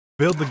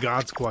Build the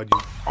God Squad you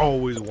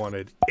always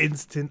wanted.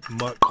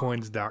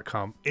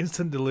 InstantMuttCoins.com.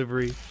 Instant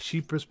delivery,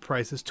 cheapest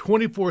prices,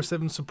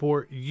 24/7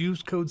 support.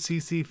 Use code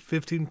CC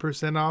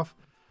 15% off.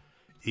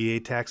 EA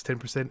tax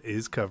 10%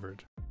 is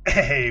covered.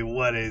 Hey,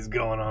 what is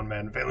going on,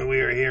 man? Family, we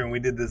are here and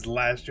we did this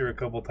last year a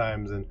couple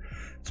times, and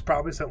it's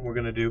probably something we're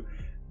going to do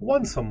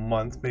once a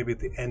month, maybe at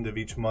the end of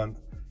each month,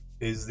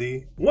 is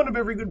the one of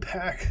every good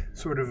pack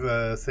sort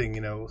of thing.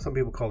 You know, some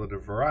people call it a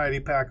variety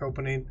pack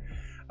opening.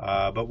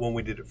 But when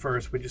we did it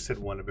first, we just said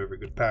one of every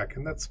good pack,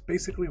 and that's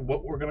basically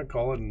what we're going to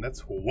call it, and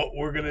that's what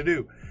we're going to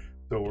do.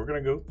 So we're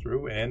going to go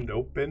through and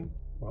open,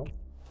 well,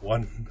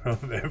 one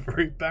of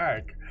every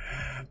pack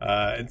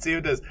and see how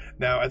it does.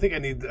 Now, I think I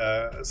need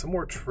some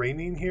more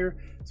training here,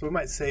 so we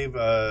might save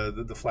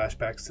the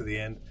flashbacks to the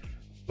end,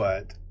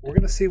 but we're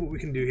going to see what we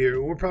can do here.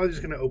 We're probably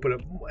just going to open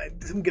up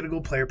some get a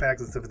gold player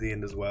packs and stuff at the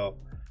end as well,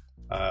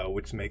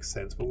 which makes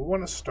sense, but we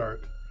want to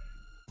start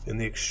in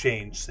the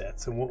exchange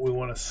sets, and what we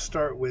want to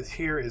start with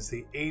here is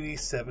the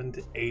 87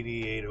 to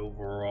 88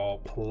 overall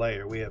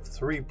player. We have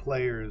 3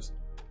 players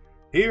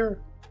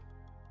here.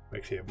 We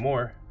actually have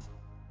more.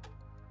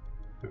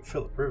 We have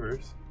Phillip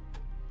Rivers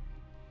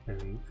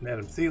and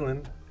Adam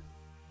Thielen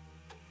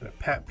and a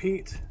Pat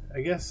Pete, I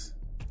guess.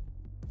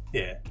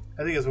 Yeah,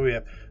 I think that's what we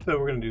have. So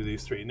we're going to do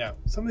these 3. Now,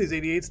 some of these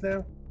 88s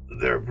now,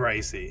 they're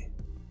pricey.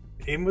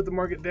 Even with the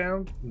market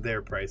down,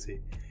 they're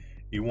pricey.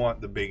 You want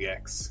the big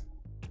X.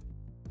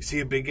 You see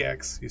a big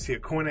X, you see a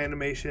coin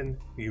animation,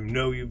 you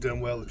know you've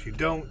done well. If you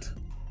don't,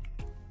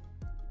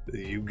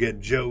 you get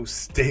Joe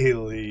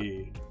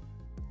Staley.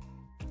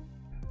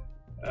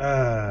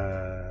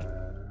 I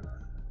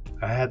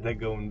had that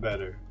going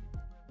better.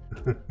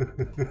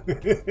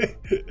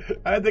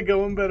 I had that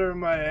going better in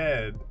my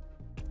head.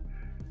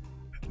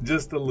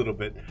 Just a little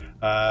bit.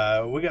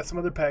 We got some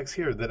other packs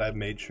here that I've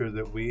made sure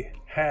that we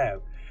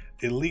have.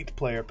 Elite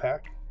player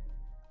pack,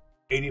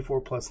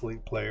 84 plus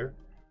elite player.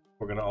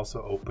 We're going to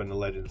also open a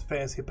Legends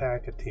Fantasy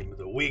Pack, a Team of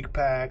the Week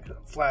pack, a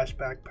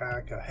Flashback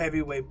pack, a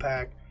Heavyweight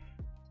pack,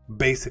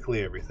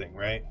 basically everything,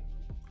 right?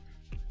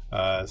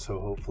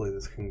 So hopefully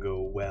this can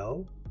go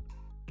well.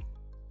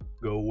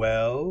 Go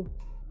well.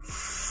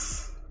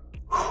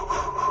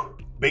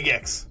 Big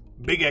X.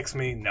 Big X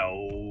me.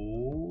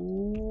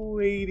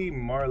 No. 80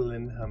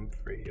 Marlon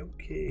Humphrey.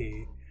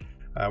 Okay.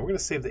 We're going to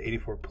save the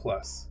 84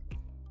 plus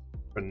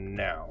for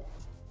now.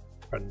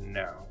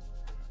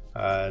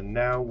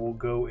 Now we'll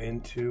go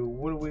into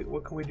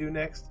what can we do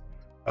next?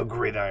 A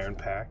gridiron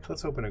pack.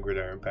 Let's open a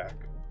gridiron pack.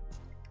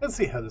 Let's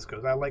see how this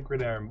goes. I like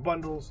gridiron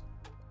bundles,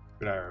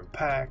 gridiron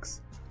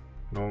packs.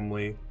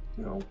 Normally,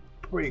 you know,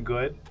 pretty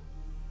good.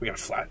 We got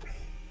a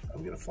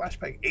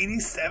flashback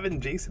 87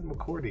 Jason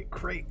McCourty.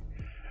 Great.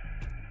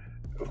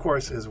 Of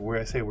course, as where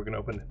I say we're gonna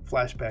open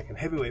flashback and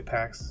heavyweight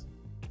packs,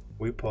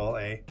 we pull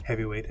a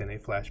heavyweight and a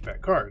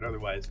flashback card.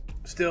 Otherwise,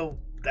 still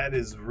that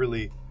is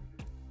really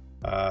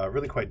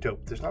quite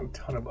dope. There's not a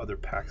ton of other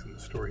packs in the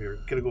store here.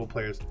 Get a gold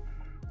players.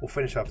 We'll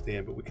finish off at the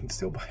end, but we can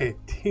still buy a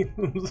Team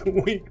of the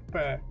Week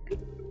pack.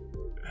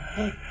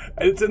 And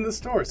it's in the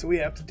store, so we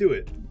have to do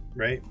it,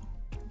 right?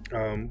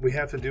 We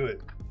have to do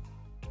it.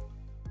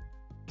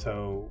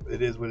 So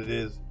it is what it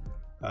is.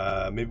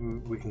 Maybe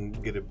we can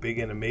get a big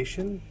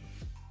animation.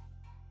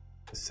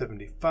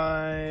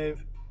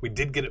 75. We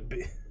did get a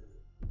big...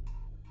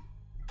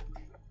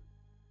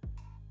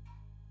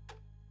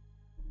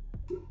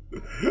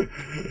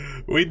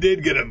 We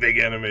did get a big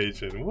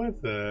animation.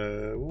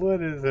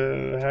 What is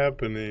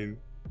happening?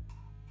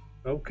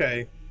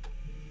 Okay.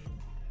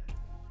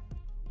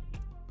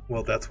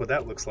 Well, that's what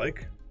that looks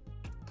like,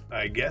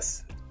 I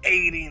guess.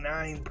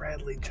 89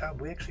 Bradley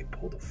Chubb. We actually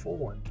pulled a full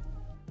one.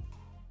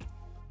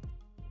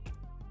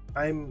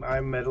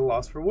 I'm at a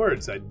loss for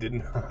words. I did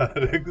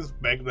not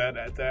expect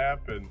that to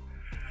happen.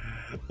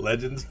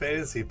 Legends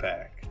Fantasy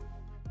Pack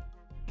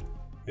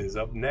is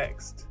up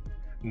next.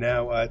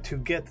 Now, to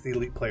get the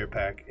Elite Player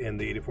Pack and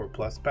the 84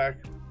 Plus Pack,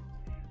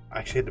 I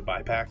actually had to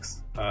buy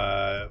packs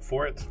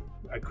for it.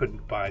 I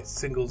couldn't buy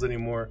singles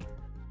anymore.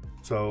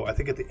 So I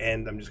think at the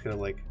end, I'm just going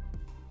to like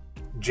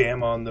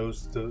jam on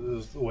those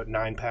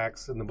 9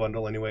 packs in the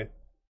bundle anyway.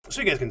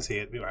 So you guys can see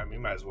it. I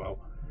mean, might as well.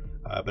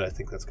 But I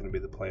think that's going to be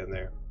the plan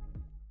there.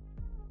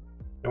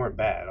 They weren't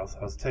bad. I'll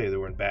tell you they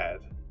weren't bad.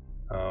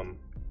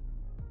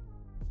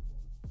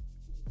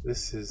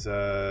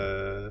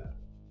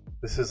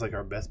 This is like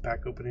our best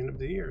pack opening of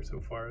the year so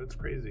far. It's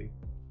crazy.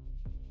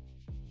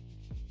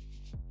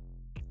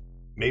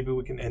 Maybe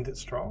we can end it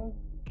strong.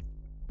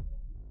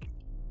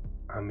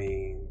 I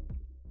mean,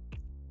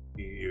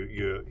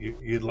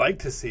 you'd like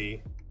to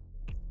see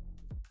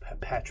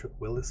Patrick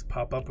Willis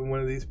pop up in one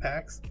of these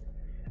packs.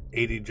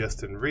 80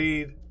 Justin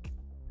Reed.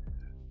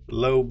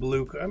 Low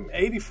blue.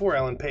 84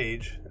 Alan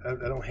Page. I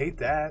don't hate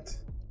that.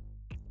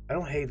 I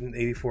don't hate an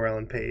 84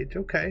 Alan Page.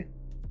 Okay.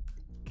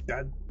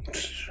 I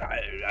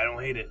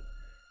don't hate it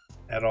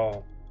at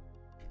all.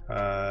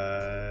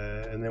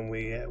 And then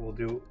we'll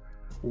do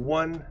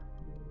one.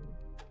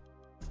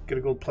 Get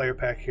a gold player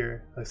pack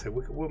here. Like I said,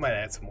 we might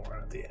add some more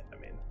on at the end. I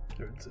mean,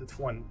 it's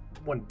one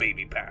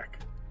baby pack.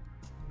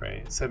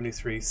 right?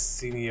 73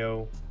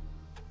 Senio.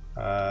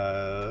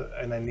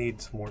 And I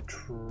need some more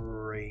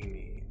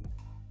training.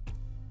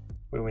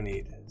 What do we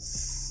need?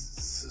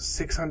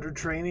 600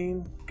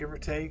 training, give or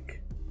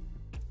take.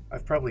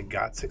 I've probably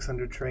got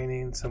 600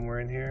 training somewhere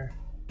in here.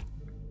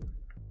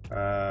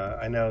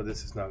 I know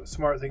this is not a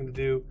smart thing to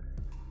do.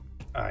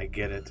 I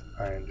get it.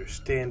 I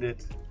understand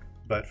it.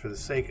 But for the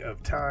sake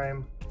of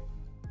time,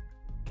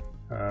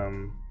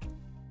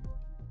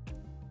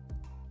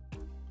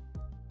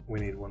 we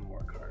need one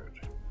more card.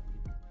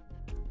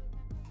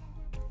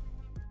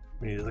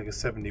 We need like a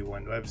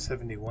 71. Do I have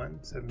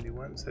 71?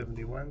 71,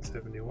 71,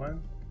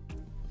 71?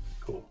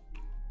 Cool.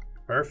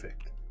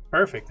 Perfect.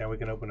 Perfect. Now we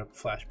can open up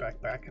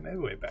flashback back and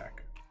anyway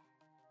back.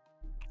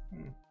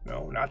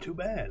 No, not too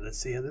bad. Let's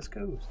see how this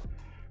goes.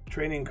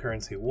 Training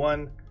currency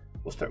 1.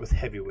 We'll start with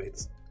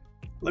heavyweights.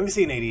 Let me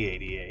see an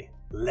 88 EA.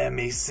 Let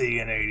me see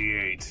an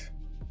 88.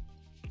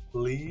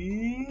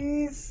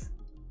 Please?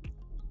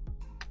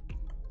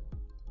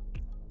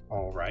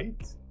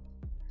 Alright.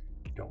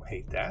 Don't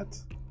hate that.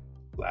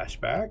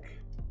 Flashback.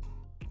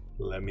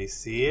 Let me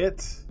see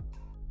it.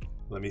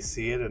 Let me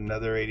see it.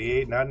 Another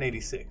 88. Not an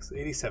 86.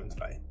 87's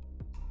fine.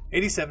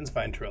 87's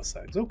fine, trail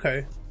sides.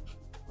 Okay.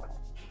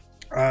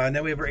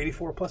 Now we have our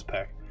 84 plus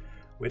pack,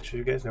 which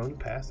you guys know in the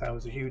past I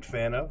was a huge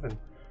fan of, and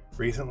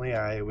recently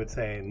I would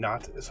say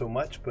not so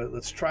much, but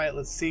let's try it.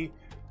 Let's see.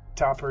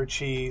 Topper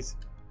cheese.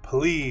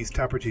 Please,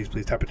 topper cheese,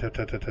 please. Topper.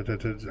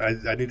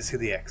 I need to see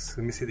the X.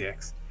 Let me see the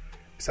X.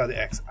 I saw the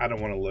X. I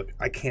don't want to look.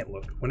 I can't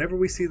look. Whenever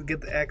we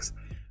get the X,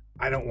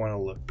 I don't want to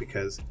look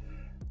because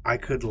I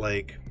could,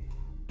 like,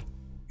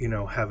 you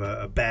know, have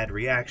a bad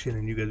reaction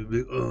and you guys would be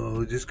like,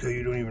 oh, this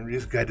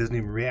guy doesn't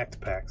even react to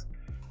packs.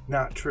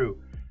 Not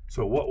true.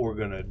 So what we're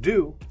going to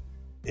do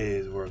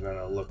is we're going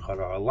to look at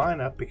our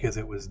lineup because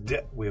it was,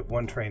 we have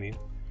one training.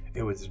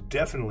 It was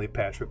definitely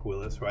Patrick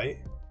Willis, right?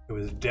 It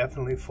was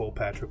definitely full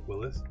Patrick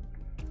Willis.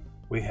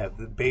 We have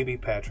the baby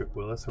Patrick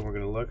Willis, and we're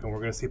going to look and we're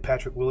going to see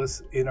Patrick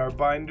Willis in our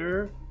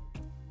binder.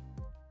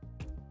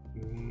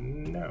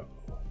 No.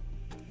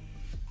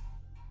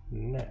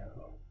 No.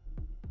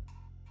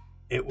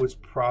 It was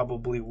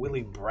probably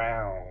Willie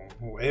Brown.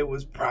 It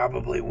was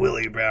probably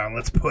Willie Brown.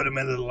 Let's put him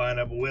into the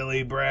lineup.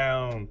 Willie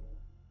Brown.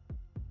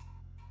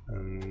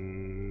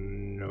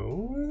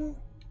 No.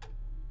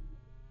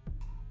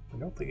 I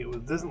don't think it was.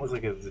 Doesn't look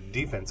like it was a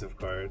defensive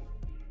card.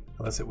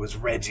 Unless it was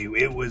Reggie.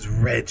 It was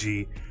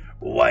Reggie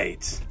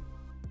White.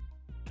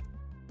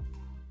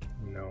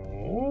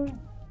 No.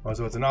 Oh,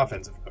 so it's an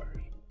offensive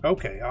card.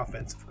 Okay,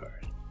 offensive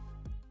card.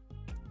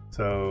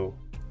 So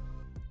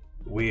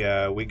we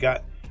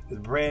got the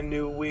brand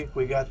new week.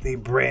 We got the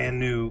brand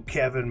new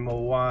Kevin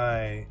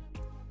Mawai.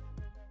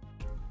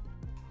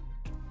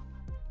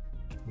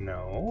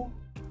 No.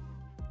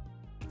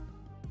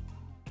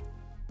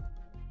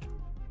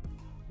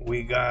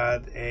 We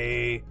got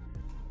a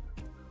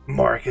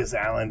Marcus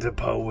Allen to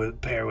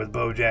pair with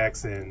Bo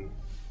Jackson.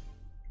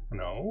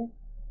 No.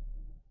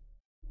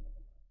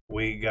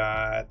 We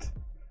got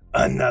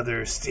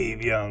another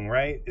Steve Young,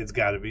 right? It's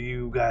got to be.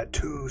 You got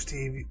two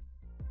Steve.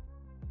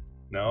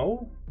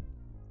 No.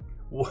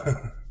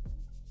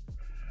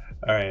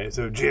 Alright,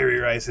 so Jerry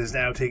Rice is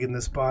now taking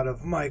the spot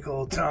of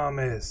Michael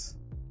Thomas.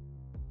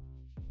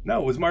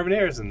 No, it was Marvin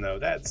Harrison, though.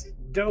 That's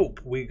dope.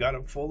 We got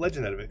a full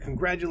legend out of it.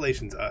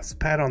 Congratulations, us.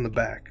 Pat on the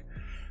back.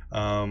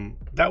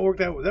 That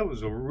worked out. That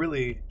was a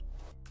really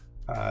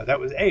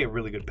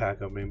good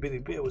pack opening, but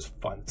it was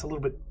fun. It's a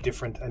little bit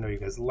different. I know you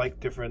guys like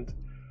different.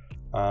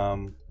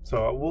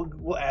 So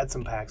we'll add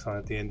some packs on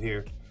at the end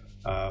here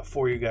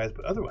for you guys.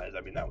 But otherwise,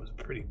 I mean, that was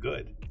pretty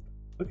good.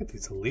 Look at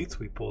these elites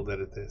we pulled out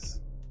of this.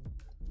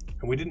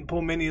 And we didn't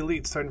pull many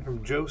elites, starting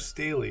from Joe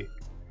Staley,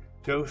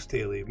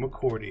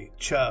 McCourty,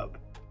 Chubb,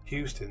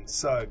 Houston,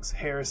 Suggs,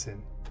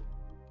 Harrison.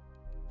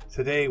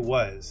 Today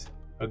was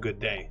a good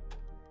day.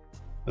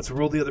 Let's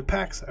roll the other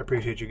packs. I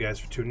appreciate you guys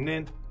for tuning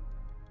in.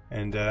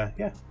 And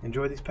yeah,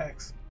 enjoy these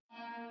packs.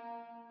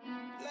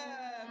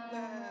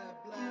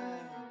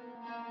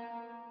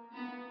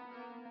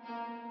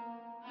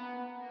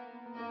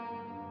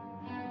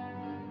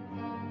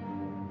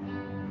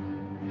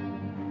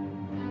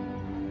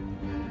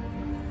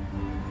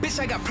 Bitch,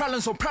 I got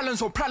problems on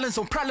problems on problems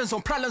on problems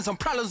on problems on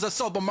problems I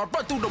solve them. I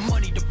run through the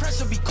money, the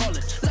pressure be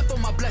calling. Left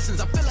on my blessings,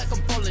 I feel like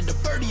I'm falling. The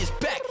birdie is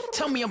back.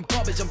 Tell me I'm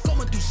garbage, I'm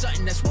going through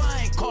something, that's why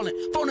I ain't calling.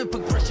 Phone and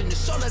progression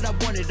is all that I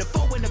wanted. The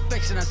phone and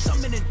affection, I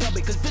summon and dub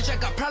it. Cause bitch, I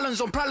got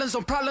problems on problems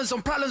on problems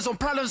on problems on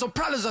problems on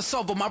problems I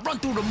solve them. I run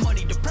through the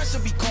money, the pressure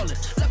be calling.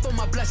 Left on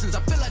my blessings,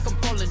 I feel like I'm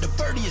falling. The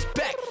birdie is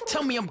back.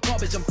 Tell me I'm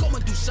garbage, I'm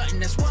going through something,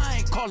 that's why I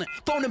ain't calling.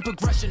 Phone and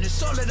progression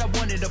is all that I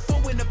wanted. The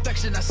phone and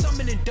affection, I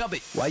summon and dub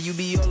it. Why you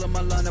be all in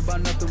my line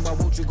about nothing? Why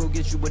won't you go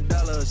get you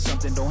 $1 or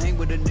something? Don't hang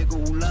with a nigga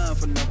who lying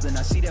for nothing.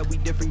 I see that we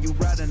different, you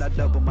riding, I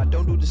double. I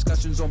don't do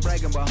discussions on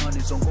bragging about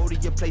hundreds. On go to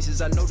your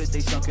places, I know that they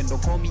sunken.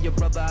 Don't call me your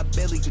brother, I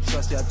barely could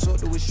trust it. I talked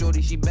to a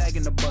shorty, she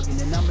bagging the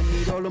bugging. And I'ma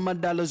need all of my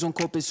dollars on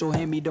corporate, so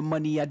hand me the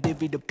money, I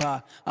divvy the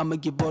pie. I'ma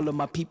give all of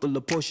my people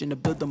a portion to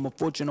build them a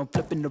fortune, I'm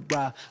flipping the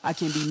ride. I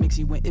can't be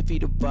mixy when iffy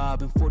the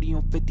vibe, and 40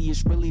 on 50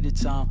 is really the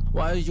time.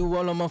 Why are you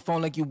all on my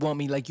phone like you want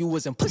me, like you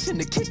wasn't pushing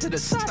the kid to the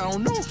side? I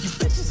don't know if you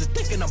bitches are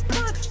thinking I'm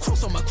blind.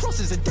 Cross on my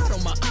crosses and dot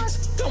on my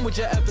eyes. Done with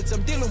your efforts,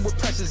 I'm dealing with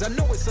pressures. I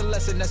know it's a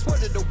lesson, that's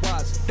word of the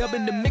wise.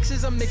 Dubbing the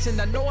mixes I'm mixing,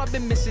 I know I've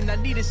been missing. I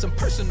needed some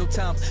personal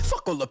time.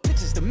 Fuck all the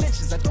pictures,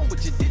 dimensions. I don't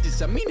with your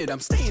digits, I mean it, I'm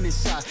staying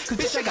inside. Cause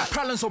bitch, I got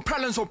problems on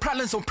problems on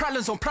problems on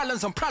problems on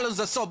problems on problems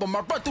I solve them.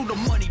 I run through the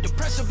money, the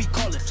pressure be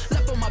calling.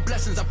 Left on my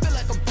blessings, I feel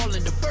like I'm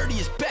falling. The birdie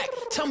is back,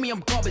 tell me I'm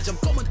garbage. I'm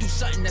going through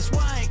something, that's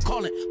why I ain't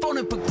calling. Phone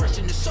and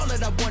progression is all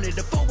that I wanted.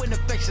 The phone and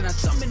affection, I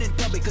summon and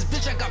dub it. Cause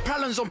bitch, I got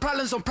problems on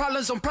problems on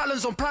problems on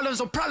problems on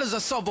problems on problems I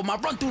solve them. I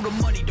run through the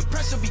money, the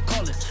pressure be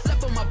calling.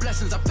 Left on my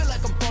blessings, I feel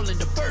like I'm falling.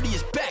 The birdie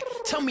is back,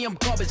 tell me I'm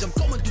garbage. I'm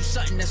going through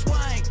something, that's why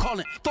I ain't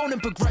calling. Phone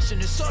and progression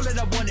is all that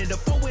I wanted. The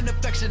phone and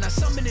affection, I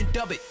summon and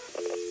dub it.